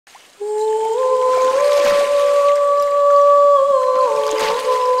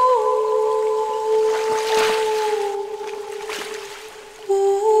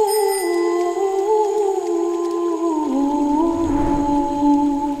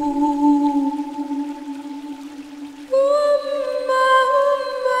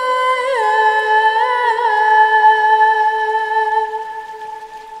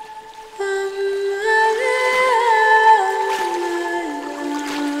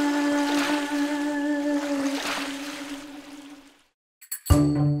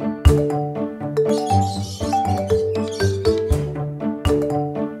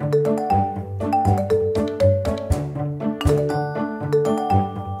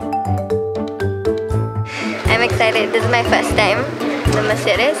I'm excited. This is my first time, the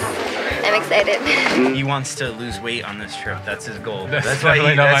Muziris. I'm excited. He wants to lose weight on this trip. That's his goal. That's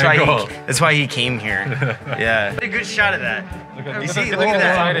why he came here. Yeah. A good shot of that. Look at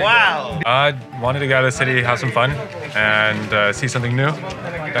that. Wow. I wanted to get out of the city, have some fun, and see something new.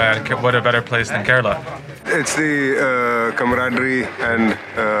 And what a better place than Kerala. It's the camaraderie and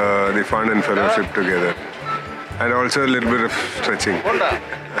the fun and fellowship together. And also a little bit of stretching.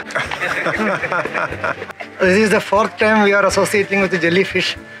 This is the fourth time we are associating with the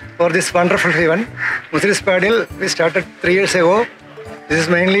jellyfish for this wonderful event. Muziris Paddle, we started 3 years ago. This is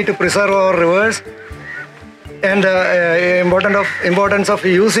mainly to preserve our rivers and importance of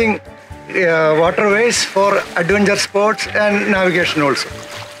using waterways for adventure sports and navigation also.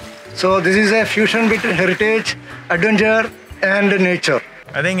 So this is a fusion between heritage, adventure and nature.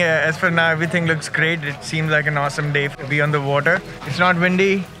 I think as for now, everything looks great. It seems like an awesome day to be on the water. It's not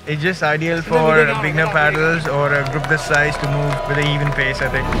windy. It's just ideal for beginner paddlers or a group this size to move with an even pace, I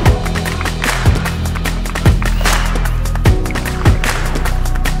think.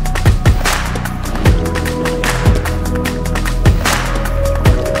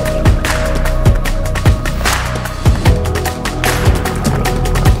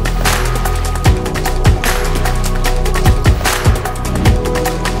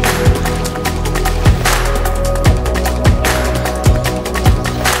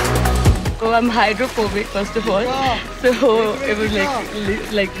 I'm hydrophobic first of all, so it was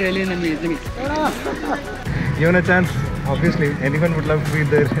like really an amazing experience. Given a chance, obviously anyone would love to be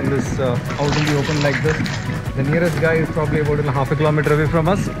there in this out in the open like this. The nearest guy is probably about half a kilometer away from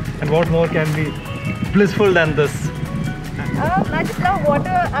us, and what more can be blissful than this? I just love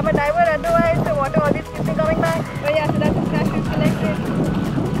water. I'm a diver otherwise, so water always keeps me coming back. But yeah, so that's a crash we've selected.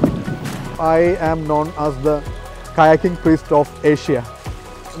 I am known as the kayaking priest of Asia.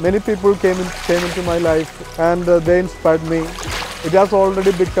 Many people came into my life and they inspired me. It has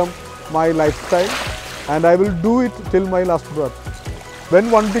already become my lifestyle and I will do it till my last breath. When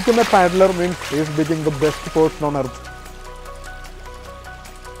one becomes a paddler means he is becoming the best person on earth.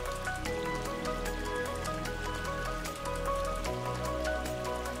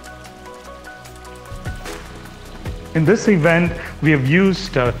 In this event, we have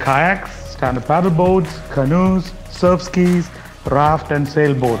used kayaks, stand-up paddle boards, canoes, surf skis, raft and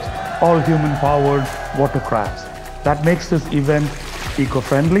sailboats, all human-powered watercrafts. That makes this event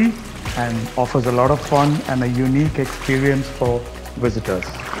eco-friendly and offers a lot of fun and a unique experience for visitors.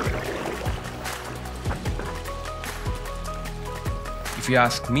 If you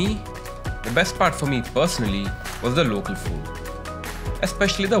ask me, the best part for me personally was the local food.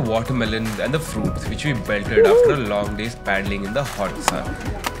 Especially the watermelons and the fruits which we belted after a long day's paddling in the hot sun.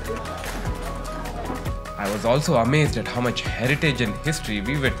 I was also amazed at how much heritage and history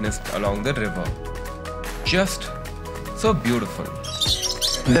we witnessed along the river. Just so beautiful.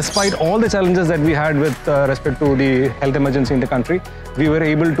 Despite all the challenges that we had with respect to the health emergency in the country, we were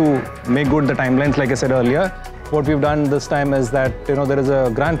able to make good the timelines, like I said earlier. What we've done this time is that there is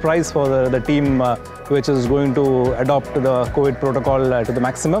a grand prize for the team which is going to adopt the COVID protocol to the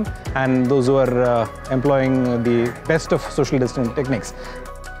maximum, and those who are employing the best of social distancing techniques.